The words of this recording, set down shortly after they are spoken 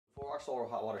solar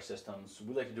hot water systems,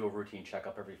 we like to do a routine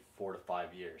checkup every 4 to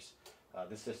 5 years.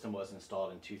 This system was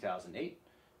installed in 2008,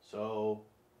 so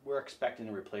we're expecting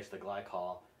to replace the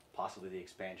glycol, possibly the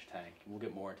expansion tank. We'll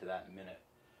get more into that in a minute.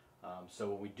 So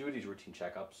when we do these routine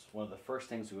checkups, one of the first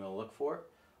things we want to look for,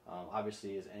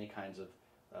 obviously, is any kinds of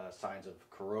signs of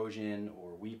corrosion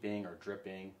or weeping or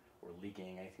dripping or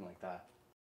leaking, anything like that.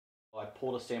 I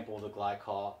pulled a sample of the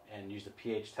glycol and used a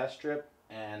pH test strip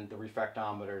and the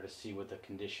refractometer to see what the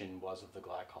condition was of the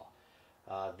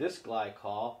glycol. This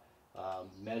glycol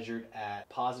measured at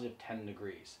positive 10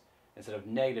 degrees instead of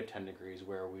negative 10 degrees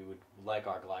where we would like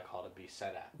our glycol to be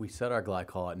set at. We set our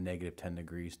glycol at negative 10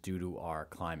 degrees due to our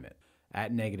climate.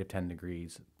 At negative 10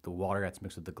 degrees, the water that's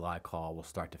mixed with the glycol will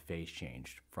start to phase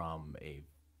change from a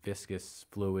viscous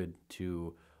fluid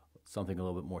to something a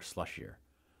little bit more slushier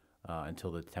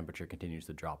until the temperature continues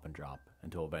to drop and drop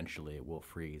until eventually it will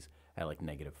freeze at like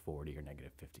negative 40 or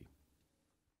negative 50.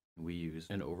 We use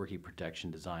an overheat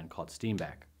protection design called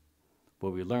Steamback.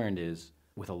 What we learned is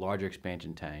with a larger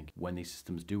expansion tank, when these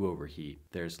systems do overheat,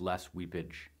 there's less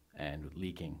weepage and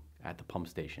leaking at the pump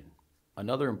station.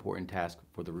 Another important task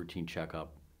for the routine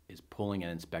checkup is pulling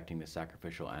and inspecting the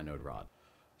sacrificial anode rod.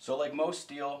 So like most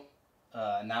steel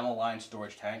enamel-lined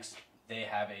storage tanks, they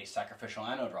have a sacrificial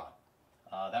anode rod.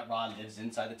 That rod lives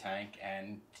inside the tank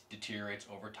and deteriorates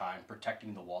over time,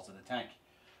 protecting the walls of the tank.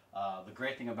 The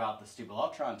great thing about the Stiebel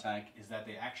Eltron tank is that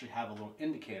they actually have a little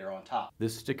indicator on top.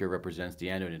 This sticker represents the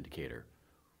anode indicator.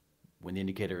 When the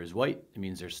indicator is white, it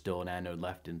means there's still an anode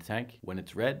left in the tank. When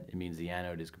it's red, it means the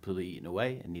anode is completely eaten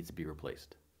away and needs to be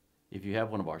replaced. If you have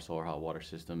one of our solar hot water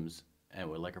systems and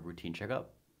would like a routine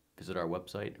checkup, visit our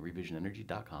website,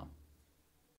 revisionenergy.com.